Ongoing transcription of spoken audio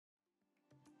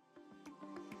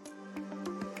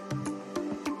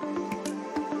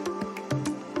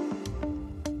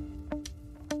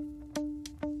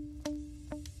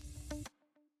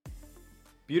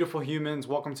Beautiful humans,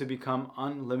 welcome to Become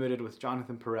Unlimited with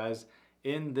Jonathan Perez.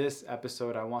 In this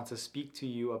episode, I want to speak to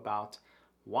you about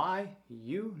why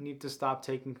you need to stop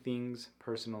taking things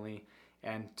personally,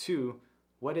 and two,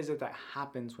 what is it that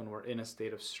happens when we're in a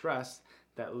state of stress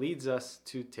that leads us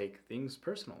to take things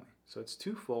personally. So it's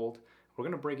twofold. We're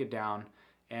going to break it down,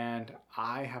 and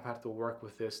I have had to work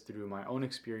with this through my own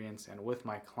experience and with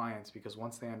my clients, because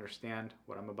once they understand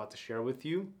what I'm about to share with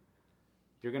you,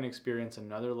 you're going to experience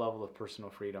another level of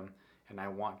personal freedom, and I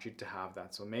want you to have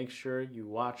that. So make sure you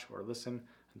watch or listen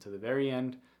until the very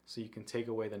end so you can take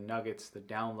away the nuggets, the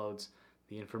downloads,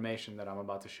 the information that I'm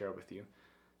about to share with you.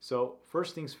 So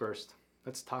first things first,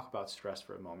 let's talk about stress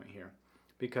for a moment here.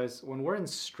 Because when we're in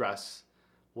stress,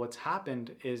 what's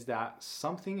happened is that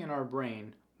something in our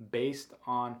brain, based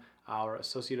on our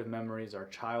associative memories, our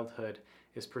childhood,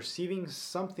 is perceiving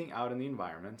something out in the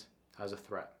environment as a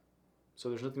threat. So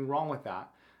there's nothing wrong with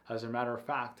that. As a matter of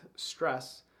fact,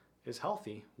 stress is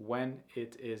healthy when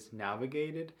it is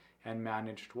navigated and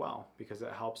managed well, because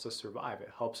it helps us survive.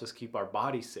 It helps us keep our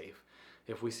body safe.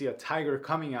 If we see a tiger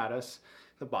coming at us,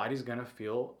 the body's going to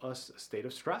feel a state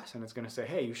of stress, and it's going to say,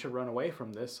 hey, you should run away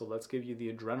from this, so let's give you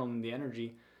the adrenaline, the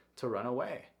energy to run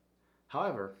away.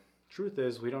 However, truth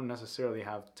is, we don't necessarily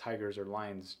have tigers or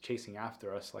lions chasing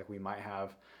after us like we might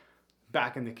have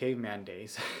back in the caveman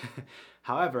days.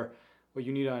 However, what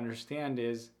you need to understand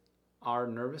is our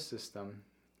nervous system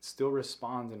still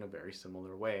responds in a very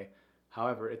similar way.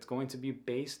 However, it's going to be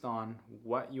based on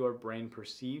what your brain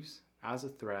perceives as a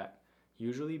threat,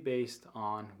 usually based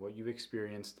on what you've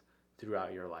experienced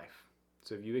throughout your life.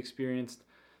 So if you've experienced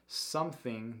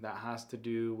something that has to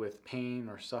do with pain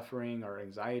or suffering or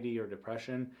anxiety or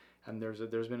depression, and there's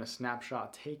been a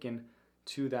snapshot taken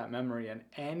to that memory, and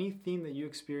anything that you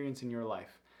experience in your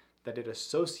life that it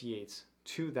associates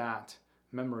to that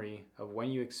memory of when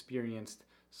you experienced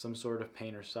some sort of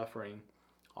pain or suffering,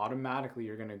 automatically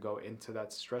you're going to go into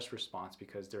that stress response,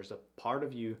 because there's a part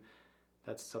of you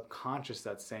that's subconscious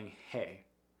that's saying, hey,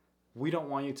 we don't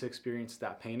want you to experience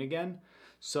that pain again,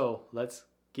 so let's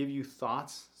give you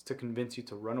thoughts to convince you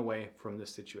to run away from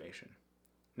this situation.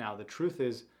 Now, the truth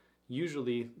is,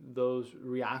 usually those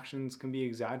reactions can be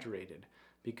exaggerated,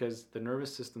 because the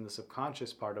nervous system, the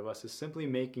subconscious part of us, is simply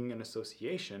making an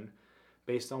association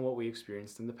based on what we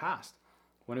experienced in the past.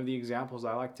 One of the examples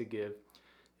I like to give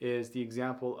is the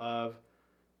example of,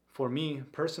 for me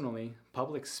personally,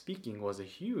 public speaking was a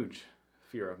huge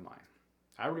fear of mine.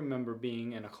 I remember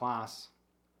being in a class,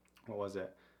 what was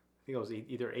it? I think I was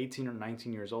either 18 or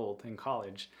 19 years old in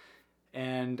college,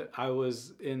 and I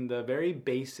was in the very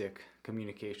basic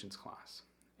communications class,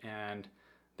 and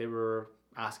they were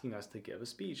asking us to give a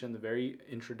speech, and the very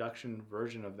introduction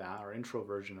version of that, or intro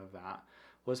version of that,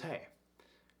 was, hey,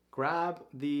 grab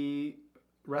the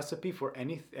recipe for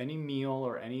any meal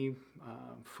or any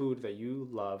food that you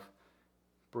love,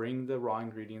 bring the raw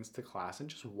ingredients to class, and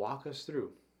just walk us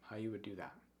through how you would do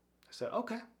that. I said,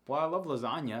 okay, well, I love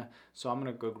lasagna, so I'm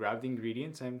going to go grab the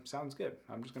ingredients, and sounds good.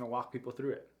 I'm just going to walk people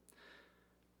through it.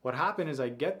 What happened is I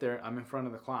get there, I'm in front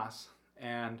of the class,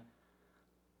 and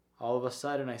all of a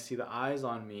sudden I see the eyes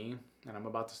on me, and I'm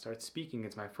about to start speaking.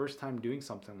 It's my first time doing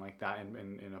something like that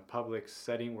in a public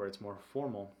setting where it's more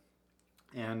formal.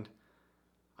 And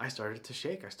I started to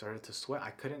shake. I started to sweat.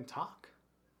 I couldn't talk.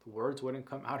 The words wouldn't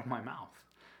come out of my mouth.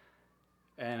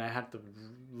 And I had to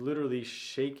literally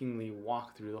shakingly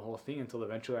walk through the whole thing until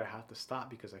eventually I had to stop,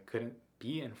 because I couldn't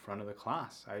be in front of the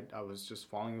class. I was just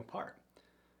falling apart.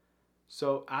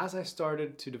 So as I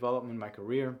started to develop in my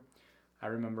career, I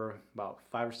remember about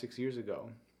 5 or 6 years ago,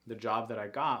 the job that I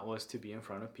got was to be in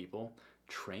front of people,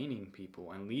 training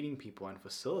people and leading people and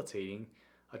facilitating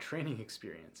a training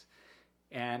experience.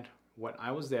 And when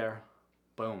I was there,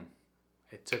 boom,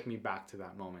 it took me back to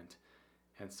that moment.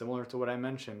 And similar to what I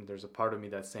mentioned, there's a part of me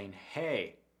that's saying,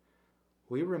 hey,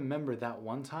 we remember that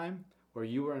one time where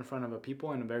you were in front of a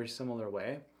people in a very similar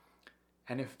way,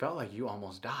 and it felt like you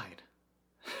almost died.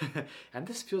 And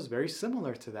this feels very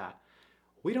similar to that.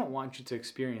 We don't want you to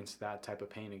experience that type of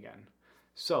pain again.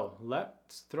 So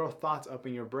let's throw thoughts up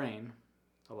in your brain.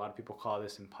 A lot of people call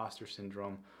this imposter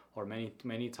syndrome, or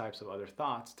many types of other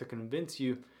thoughts, to convince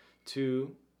you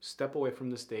to step away from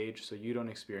the stage so you don't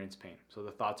experience pain. So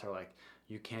the thoughts are like,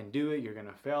 you can't do it, you're going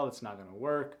to fail, it's not going to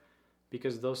work,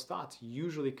 because those thoughts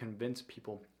usually convince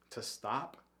people to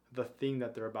stop the thing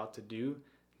that they're about to do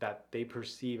that they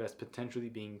perceive as potentially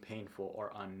being painful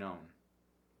or unknown.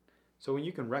 So when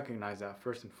you can recognize that,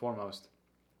 first and foremost,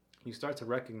 you start to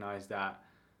recognize that,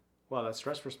 well, that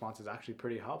stress response is actually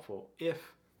pretty helpful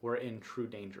if we're in true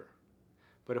danger.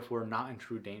 But if we're not in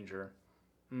true danger,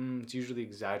 it's usually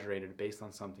exaggerated based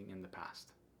on something in the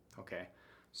past. Okay,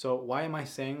 So why am I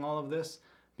saying all of this?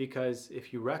 Because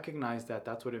if you recognize that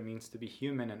that's what it means to be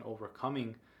human and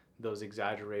overcoming those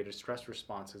exaggerated stress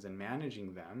responses and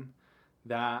managing them,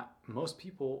 that most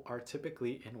people are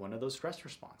typically in one of those stress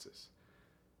responses.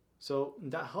 So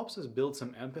that helps us build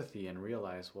some empathy and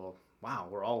realize, well, wow,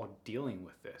 we're all dealing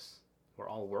with this. We're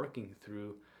all working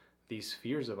through these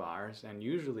fears of ours. And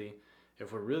usually,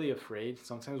 if we're really afraid,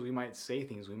 sometimes we might say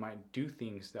things, we might do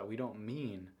things that we don't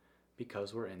mean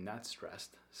because we're in that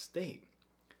stressed state.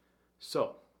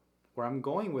 So, where I'm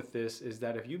going with this is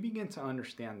that if you begin to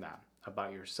understand that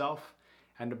about yourself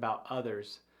and about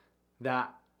others,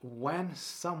 that when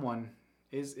someone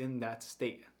is in that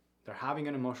state, they're having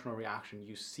an emotional reaction,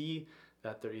 you see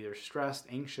that they're either stressed,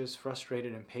 anxious,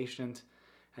 frustrated, impatient,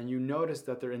 and you notice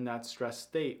that they're in that stressed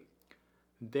state,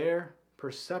 their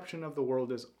perception of the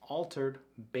world is altered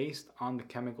based on the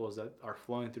chemicals that are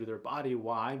flowing through their body.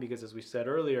 Why? Because as we said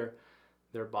earlier,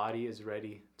 their body is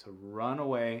ready to run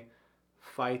away,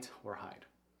 fight, or hide.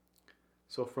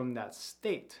 So from that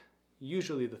state,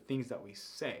 usually the things that we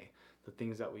say, the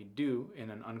things that we do in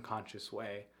an unconscious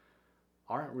way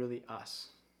aren't really us.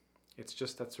 It's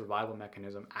just that survival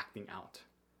mechanism acting out.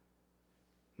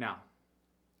 Now,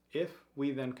 if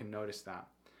we then can notice that,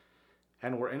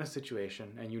 and we're in a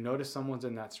situation and you notice someone's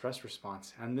in that stress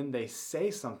response and then they say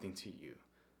something to you,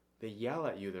 they yell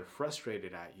at you, they're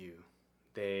frustrated at you,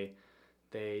 they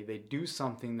do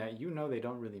something that you know they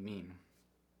don't really mean.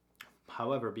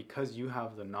 However, because you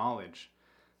have the knowledge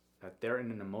that they're in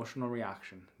an emotional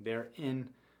reaction, they're in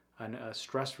a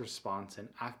stress response and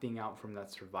acting out from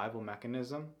that survival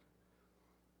mechanism,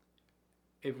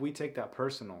 if we take that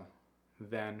personal,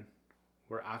 then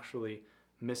we're actually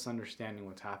misunderstanding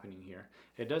what's happening here.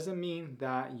 It doesn't mean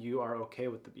that you are okay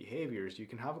with the behaviors. You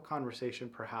can have a conversation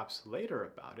perhaps later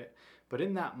about it, but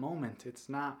in that moment, it's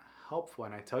not helpful.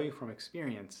 And I tell you from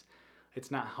experience,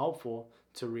 it's not helpful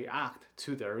to react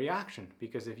to their reaction,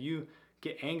 because if you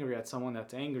get angry at someone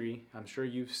that's angry, I'm sure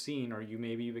you've seen or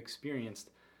you've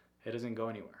experienced, it doesn't go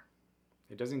anywhere.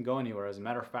 It doesn't go anywhere. As a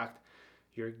matter of fact,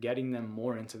 you're getting them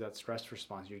more into that stress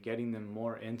response. You're getting them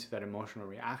more into that emotional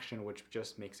reaction, which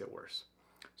just makes it worse.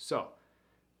 So,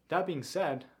 that being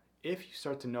said, if you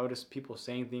start to notice people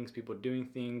saying things, people doing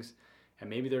things, and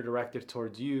maybe they're directed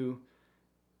towards you,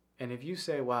 and if you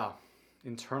say, wow,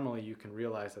 internally you can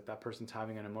realize that that person's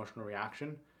having an emotional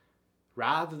reaction,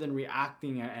 rather than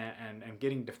reacting and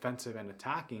getting defensive and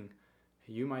attacking,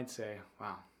 you might say,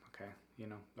 wow, okay,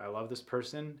 I love this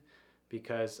person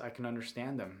because I can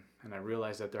understand them and I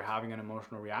realize that they're having an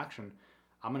emotional reaction.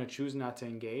 I'm going to choose not to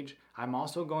engage. I'm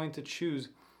also going to choose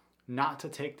not to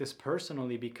take this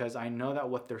personally because I know that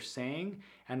what they're saying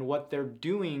and what they're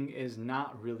doing is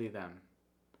not really them.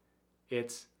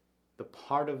 It's the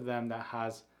part of them that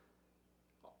has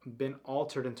been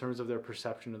altered in terms of their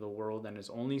perception of the world and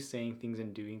is only saying things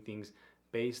and doing things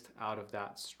based out of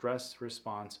that stress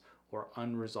response or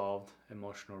unresolved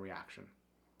emotional reaction.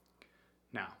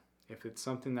 Now, if it's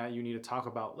something that you need to talk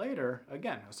about later,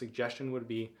 again, a suggestion would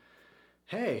be,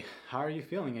 hey, how are you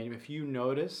feeling? And if you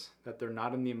notice that they're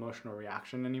not in the emotional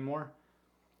reaction anymore,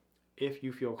 if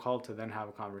you feel called to then have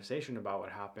a conversation about what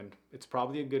happened, it's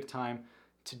probably a good time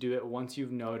to do it once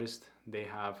you've noticed they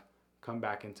have come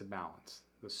back into balance.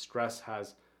 The stress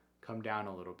has come down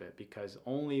a little bit, because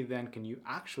only then can you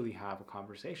actually have a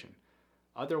conversation.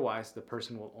 Otherwise, the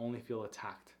person will only feel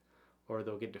attacked or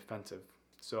they'll get defensive.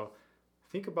 So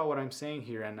think about what I'm saying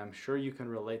here, and I'm sure you can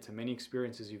relate to many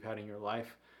experiences you've had in your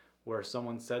life where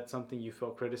someone said something, you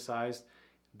felt criticized,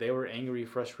 they were angry,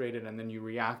 frustrated, and then you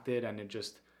reacted and it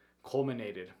just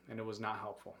culminated and it was not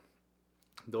helpful.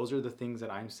 Those are the things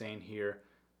that I'm saying here.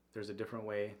 There's a different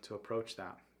way to approach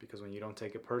that, because when you don't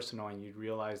take it personal and you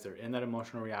realize they're in that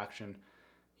emotional reaction,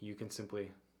 you can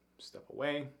simply step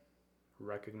away,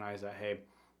 recognize that, hey,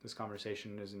 this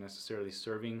conversation isn't necessarily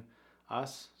serving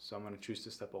us, so I'm going to choose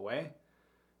to step away.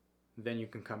 Then you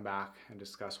can come back and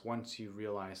discuss once you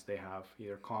realize they have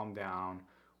either calmed down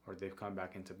or they've come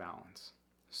back into balance.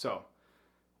 So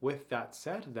with that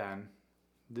said, then,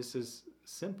 this is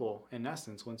simple in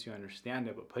essence once you understand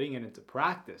it, but putting it into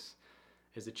practice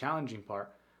is the challenging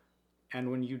part.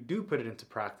 And when you do put it into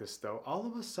practice, though, all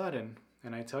of a sudden,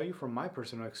 and I tell you from my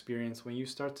personal experience, when you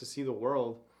start to see the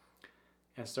world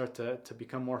and start to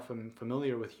become more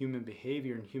familiar with human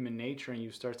behavior and human nature, and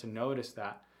you start to notice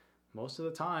that most of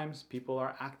the times people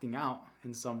are acting out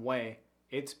in some way,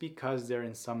 it's because they're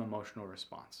in some emotional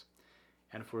response.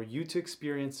 And for you to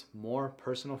experience more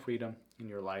personal freedom in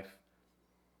your life,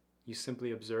 you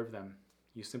simply observe them.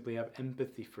 You simply have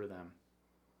empathy for them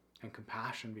and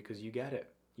compassion, because you get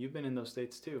it. You've been in those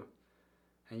states too.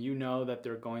 And you know that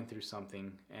they're going through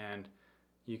something, and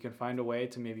You can find a way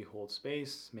to maybe hold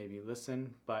space, maybe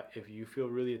listen, but if you feel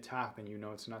really attacked and you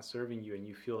know it's not serving you and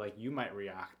you feel like you might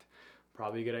react,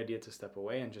 probably a good idea to step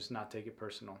away and just not take it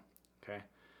personal, okay?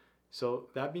 So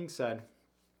that being said,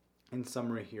 in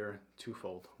summary here,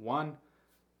 twofold. One,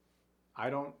 I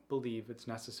don't believe it's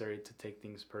necessary to take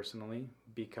things personally,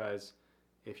 because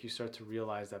if you start to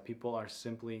realize that people are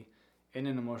simply in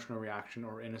an emotional reaction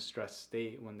or in a stress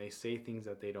state when they say things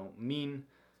that they don't mean,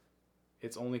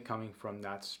 it's only coming from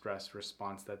that stress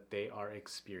response that they are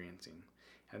experiencing.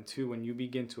 And two, when you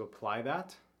begin to apply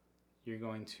that, you're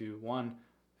going to, one,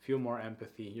 feel more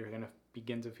empathy. You're going to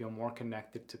begin to feel more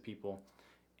connected to people.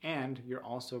 And you're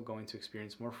also going to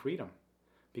experience more freedom,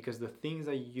 because the things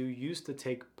that you used to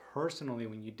take personally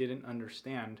when you didn't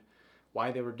understand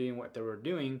why they were doing what they were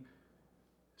doing,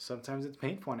 sometimes it's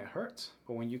painful and it hurts.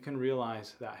 But when you can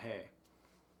realize that, hey,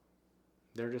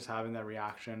 they're just having that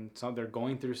reaction, so they're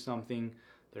going through something,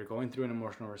 they're going through an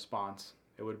emotional response,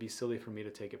 it would be silly for me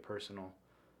to take it personal.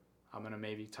 I'm going to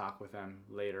maybe talk with them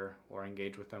later or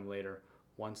engage with them later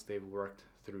once they've worked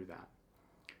through that.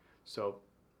 So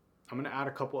I'm going to add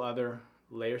a couple other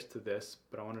layers to this,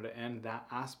 but I wanted to end that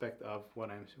aspect of what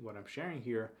I'm sharing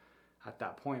here at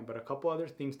that point. But a couple other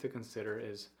things to consider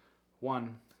is,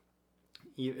 one,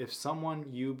 if someone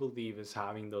you believe is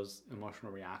having those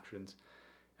emotional reactions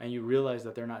and you realize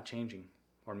that they're not changing,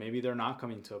 or maybe they're not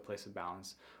coming to a place of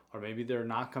balance, or maybe they're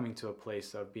not coming to a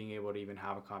place of being able to even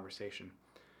have a conversation,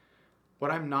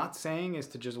 what I'm not saying is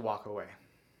to just walk away.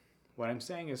 What I'm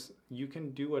saying is you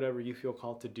can do whatever you feel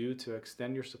called to do to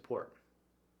extend your support.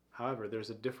 However, there's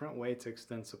a different way to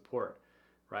extend support,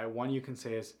 right? One you can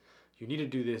say is, you need to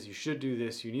do this, you should do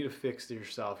this, you need to fix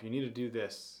yourself, you need to do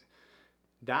this.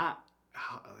 That,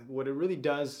 what it really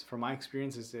does, from my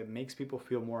experience, is it makes people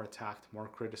feel more attacked, more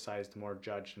criticized, more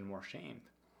judged, and more shamed.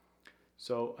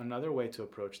 So another way to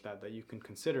approach that you can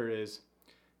consider is,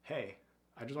 hey,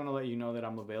 I just want to let you know that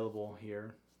I'm available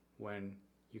here when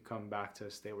you come back to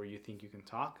a state where you think you can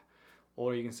talk.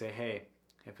 Or you can say, hey,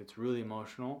 if it's really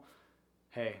emotional,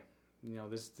 hey,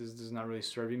 this is not really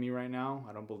serving me right now.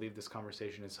 I don't believe this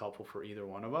conversation is helpful for either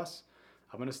one of us.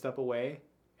 I'm going to step away,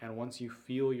 and once you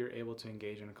feel you're able to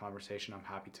engage in a conversation, I'm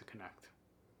happy to connect.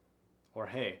 Or,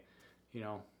 hey,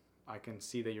 I can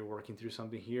see that you're working through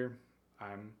something here.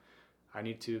 I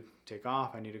need to take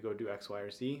off. I need to go do X, Y,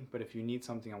 or Z. But if you need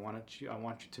something, I want you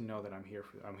to know that I'm here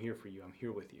for you. I'm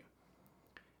here with you.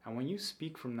 And when you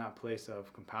speak from that place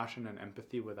of compassion and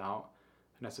empathy without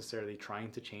necessarily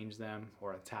trying to change them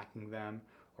or attacking them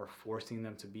or forcing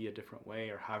them to be a different way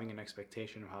or having an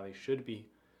expectation of how they should be,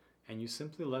 and you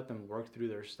simply let them work through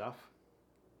their stuff,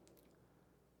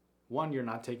 one, you're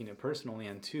not taking it personally,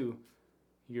 and two,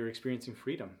 you're experiencing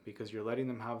freedom because you're letting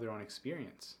them have their own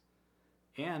experience.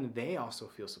 And they also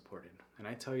feel supported. And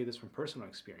I tell you this from personal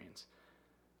experience.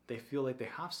 They feel like they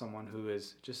have someone who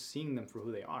is just seeing them for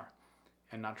who they are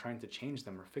and not trying to change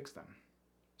them or fix them.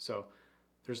 So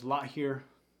there's a lot here.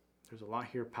 There's a lot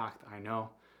here packed, I know.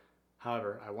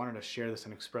 However, I wanted to share this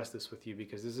and express this with you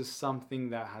because this is something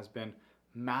that has been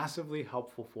massively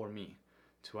helpful for me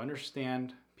to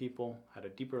understand people at a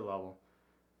deeper level,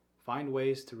 find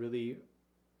ways to really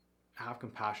have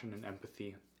compassion and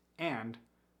empathy, and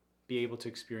be able to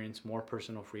experience more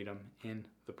personal freedom in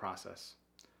the process.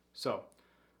 So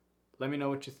let me know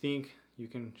what you think. You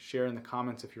can share in the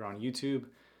comments if you're on YouTube.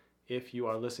 If you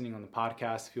are listening on the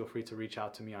podcast, feel free to reach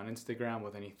out to me on Instagram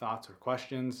with any thoughts or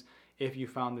questions. If you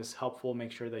found this helpful,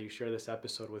 make sure that you share this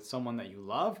episode with someone that you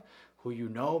love, who you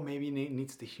know maybe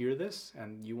needs to hear this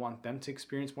and you want them to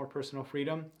experience more personal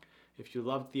freedom. If you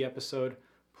loved the episode,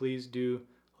 please do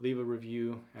leave a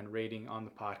review and rating on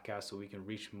the podcast so we can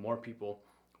reach more people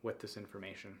with this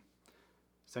information.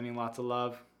 Sending lots of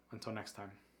love. Until next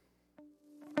time.